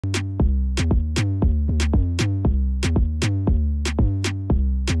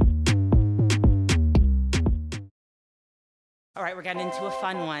All right, we're getting into a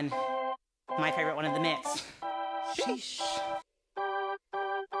fun one. My favorite one of the mix. Sheesh.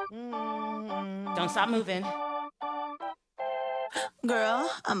 Don't stop moving. Girl,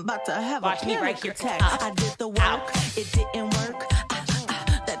 I'm about to have Watch a me right panic here. attack. Up. I did the work, it didn't work.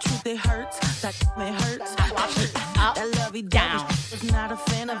 That truth, it hurts. That it hurts. Watch me up, that lovey down. Was not a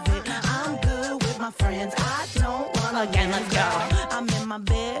fan of it. I'm good with my friends. I don't wanna Again, let's go. I'm in my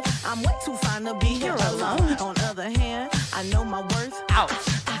bed. I'm way too fine to be here alone. On other hand, I know my worth. Out.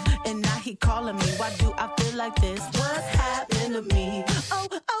 And now he calling me. Why do I feel like this? What's happened to me? Oh,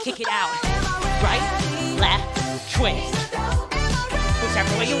 Kick it out. Right, left, twist.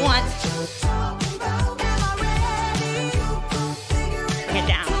 Whichever way you want. Bring it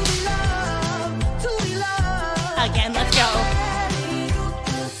down. Again, let's go.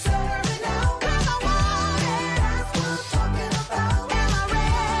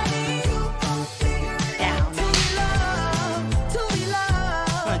 Down.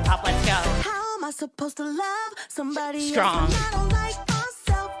 On the top, let's go. How am I supposed to love somebody Strong. else when I don't like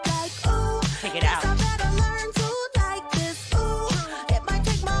myself? Like, ooh, Take it out. I better learn to like this. Ooh, it might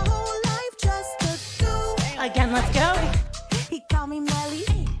take my whole life just to do. Again, let's go. He called me Melly.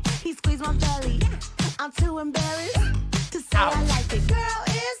 He squeezed my belly. I'm too embarrassed to say Out. I like it. Girl,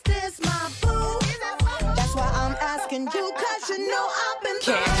 is this my boo? That's why I'm asking you, 'cause you know I've been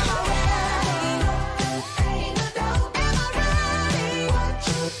Kick.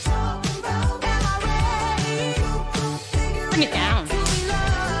 Bring it down.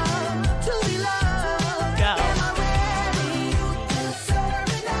 Go.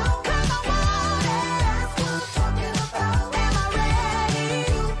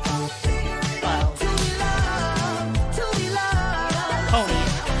 Pony.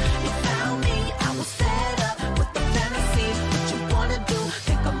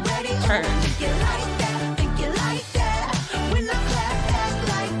 Turn.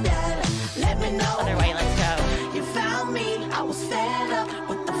 Other way, let's go. You found me, I was fed up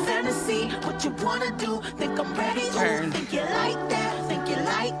with the fantasy. What you wanna do? Think I'm ready? Ooh, Turn. think you like that? Think you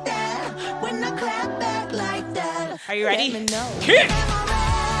like that? When I clap back like that. Are you ready? Let me know. Kick.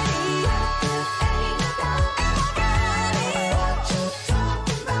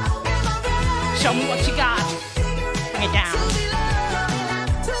 Show me what you got. Bring it down.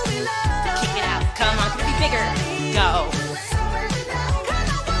 Kick it out. Come on, be bigger. Go.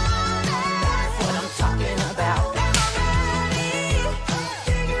 What I'm talking about.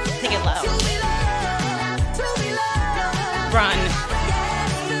 Take it low. Run.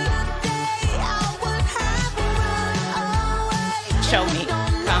 Show me.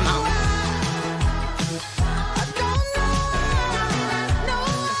 Come on.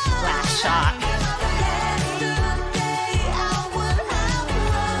 Last shot.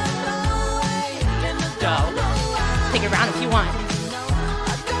 Go. Take it around if you want.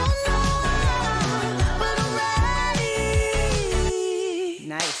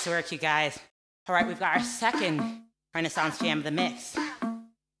 Nice work, you guys. All right, we've got our second Renaissance jam of the mix.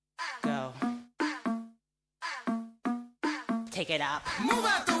 Go. Take it up. Move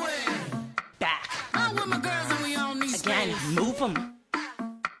out the way. Back. I'm with my girls and we on these Again, stairs. move them.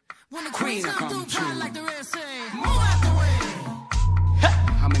 When the Queen, queen I come come through, true. like the rest say. Move out the way.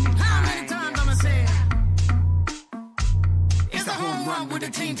 How many How many times? times I'ma say it? It's a home run with the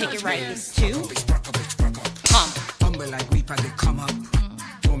team. Take it right. touch Two. Pump. Humble like we probably come up.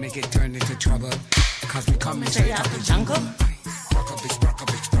 Don't make it turn into trouble. Cause we coming Straight out the jungle. Rock up, bitch, rock up,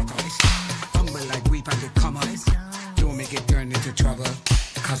 bitch, rock up, bitch. Humble like we probably come up. Don't make it turn into trouble.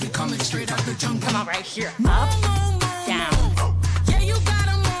 Cause we coming straight out the jungle. Come on, right here. Up. Down. Yeah, you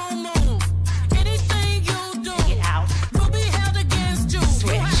gotta move. Anything you do Take it out. will be held against you.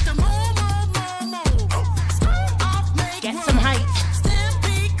 Switch. You have to move. Skirt off, make Get room. some height.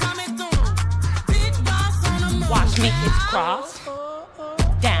 Stampede coming through. Big boss on the move. Watch me. It's cross.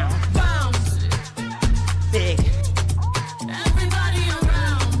 Down. Bounce. Big. Everybody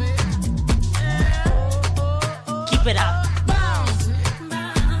around me. Keep it up. Bounce.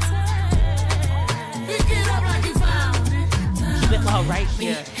 Pick it up like you found it. Keep it low right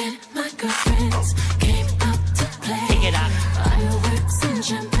here. My girlfriends came out to play. Take it up. Fireworks and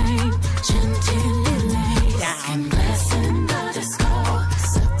champagne, chantilly lace. Down. Glass in the disco,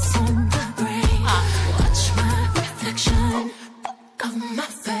 sucks on the brain. Up. Watch my reflection on my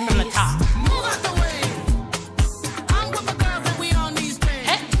face. From the top. Move out the way. I'm with my girls and we on these stairs.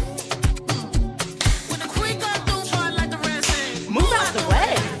 Hey. When the queen come through, fun like the rest say. Move out the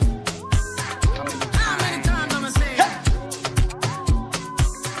way. How many times I'ma say it?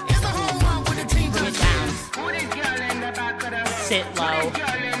 It's a home run with the team Bring touch it down. Who this girl in the back of the room? Sit low.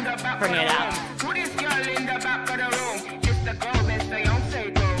 Girl in the back Bring of it the out. room. Who this girl in the back of the room? It's the girl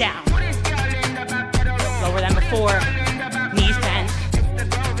 4. Knees bent.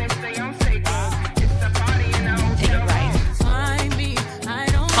 Take it right. Find me. I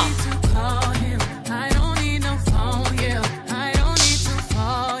don't need to call him. I don't need no phone, yeah. I don't need to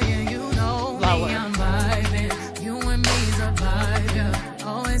fall, yeah. You know Lower. me, I'm vibing. You and me's a vibe, yeah.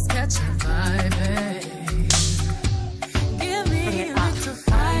 Always catch a vibe, babe. Give me Bring a it up. little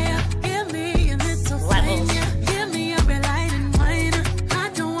fire. Give me a little flame, Levels. yeah. Give me a red light and wine. I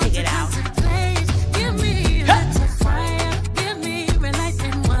don't want Take to it out. contemplate. Give me a little fire. Give me red light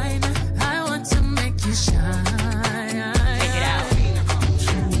and wine. I want to make you shine. Take it out.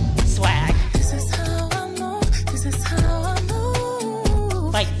 Swag. This is how I move. This is how I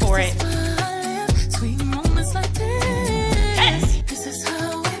move. Fight for it. This is where I live. Sweet moments like this. Yes. This is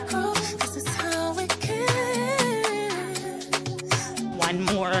how we grow. This is how we kiss. One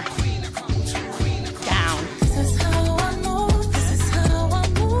more. Down. This is how I move. This is how I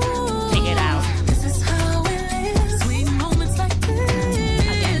move. Take it out. This is how we live. Sweet moments like this.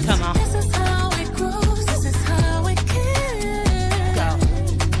 Again, come on. This is how we grow. This is how we kiss. Go.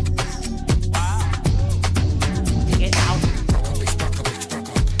 Take it out.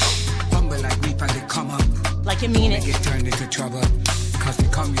 Rumble like reaper, they come up. Like you mean Make it. it turn into trouble. Cause they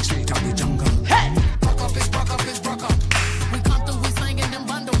coming straight out the jungle. Hey! Rock up, it's rock up, it's rock up. We come through, we slinging them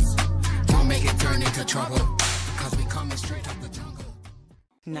bundles. Don't make it turn into trouble. Cause we coming straight out the jungle.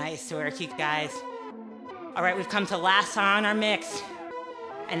 Nice work, you guys. All right, we've come to last song on our mix,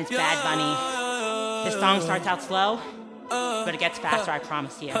 and it's Bad Bunny. This song starts out slow, but it gets faster, I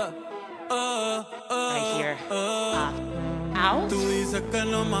promise you. Right here. Up. Out. Tú dices que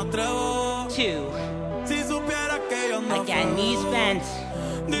no me atrevo. 2. Si supieras que yo no Again, knees bent.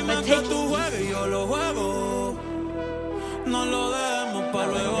 Dime But que take tú it juegas y yo lo juego. No lo dejemos para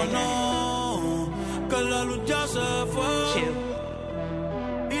luego, no. Que la luz ya se fue 2.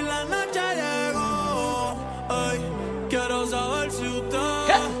 y la noche llegó. Ay, quiero saber si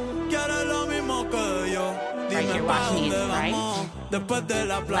usted quiere lo mismo que yo. Right Dime here, pa' watch dónde knees, right? vamos después de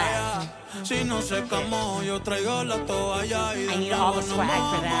la playa. Si no se camó, yo traigo la toalla y I de need all nuevo the nos swag for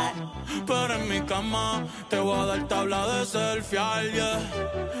vamos. that. Pero en mi cama te voy a dar tabla de selfie, yeah.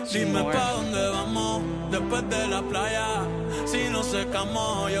 Dime more. pa' dónde vamos después de la playa. Si no se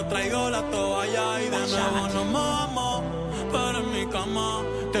camó, yo traigo la toalla y de One nuevo shot. nos vamos. Pero en mi cama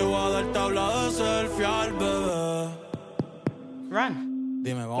te voy a dar tabla de selfie, bebé. Run.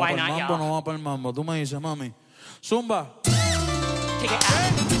 Dime, ¿vamos Why para el not, mambo o y'all? no vamos para el mambo? Tú me dices, mami. Zumba. Take it out.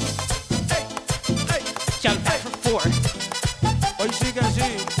 Jump back for 4. Hoy sí que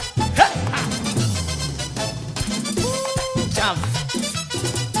sí. Jump.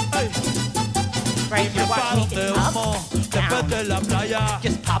 Hey. Right, if you're Pa' watching me, dónde it's vamos up, después de down. la playa.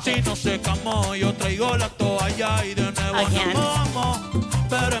 Just pop Si it. no se camó, yo traigo la toalla y de nuevo Again. nos vamos.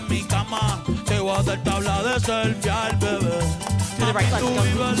 Pero en mi cama te voy a dar tabla de selfie al bebé. To the right, let's Tú go.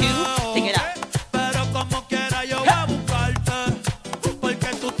 vives 2. lejos, Take it up. pero como quiera yo voy a buscarte. Porque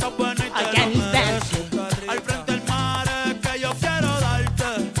tú estás buena y te Again, lo he's back. mereces. Al frente del mar es que yo quiero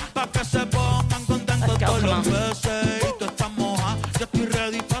darte. Pa' que se pongan contentos Let's go, todos come los on. peces. Y tú estás moja, yo estoy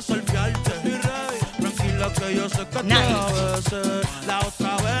ready pa' selfiearte. Tranquila que yo sé que Nice. te a veces. La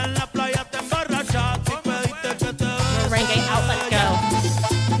otra vez en la playa te emborrachaste y pediste que te bese. Merengue out, let's go.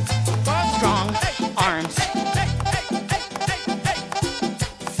 Strong arms.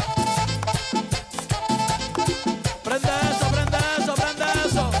 Prende eso, prende eso, prende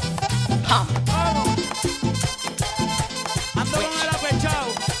eso. Pump. Vamos. Ando con el apechado.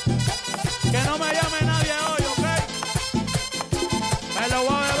 Que no me llame nadie hoy, ¿ok? Me lo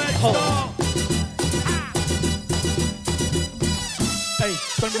voy a beber Hold. todo. Ey,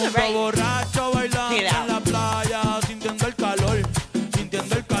 todo el To the mundo right. borracho bailando Get out. en la playa, sintiendo el calor,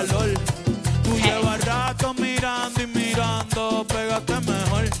 sintiendo el calor. Tú Hey. llevas rato mirando y mirando, pégate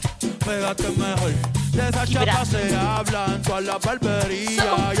mejor, pégate mejor. De esa Keep it chapa up. se habla en toda la barbería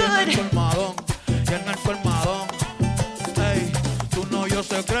So y en el good. colmadón, y en el colmadón. Ey, tú no, yo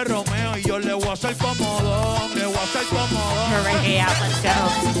sé que es Romeo y yo le voy a hacer comodón, le voy a hacer comodón. Merengue out, let's go.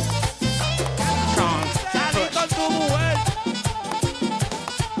 Strong. Salí con Push. tu mujer.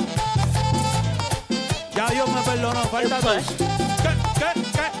 Ya Dios me perdonó, falta tú. Push. ¿Qué?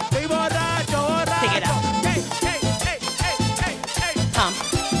 Estoy borracho, borracho. Take it out. Ey. Pump.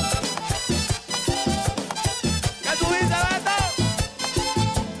 ¿Qué tú dices, Beto?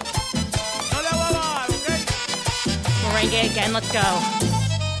 No le voy a bajar, ¿ok? Merengue again, let's go.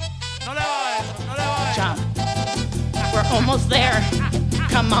 No le voy a bajar, no le voy a bajar. Jump. We're almost there.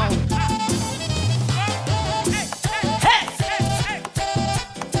 Come on. Hey!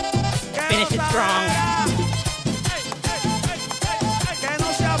 Que Finish no it se strong. apague. Que no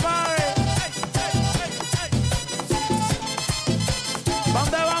se apague.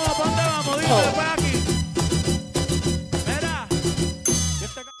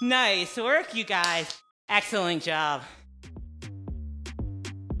 Nice work, you guys. Excellent job.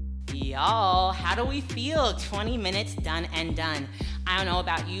 Y'all, how do we feel? 20 minutes done and done. I don't know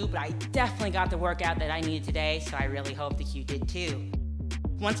about you, but I definitely got the workout that I needed today, so I really hope that you did too.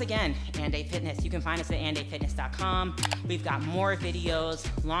 Once again, And8 Fitness. You can find us at and8fitness.com. We've got more videos,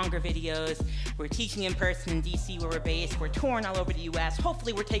 longer videos. We're teaching in person in DC where we're based. We're touring all over the US.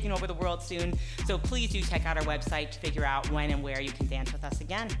 Hopefully we're taking over the world soon. So please do check out our website to figure out when and where you can dance with us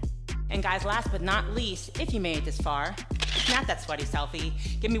again. And guys, last but not least, if you made it this far, snap that sweaty selfie.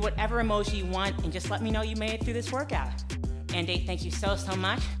 Give me whatever emoji you want and just let me know you made it through this workout. And8, thank you so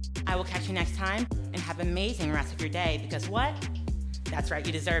much. I will catch you next time and have an amazing rest of your day because what? That's right,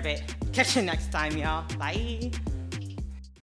 you deserve it. Catch you next time, y'all. Bye.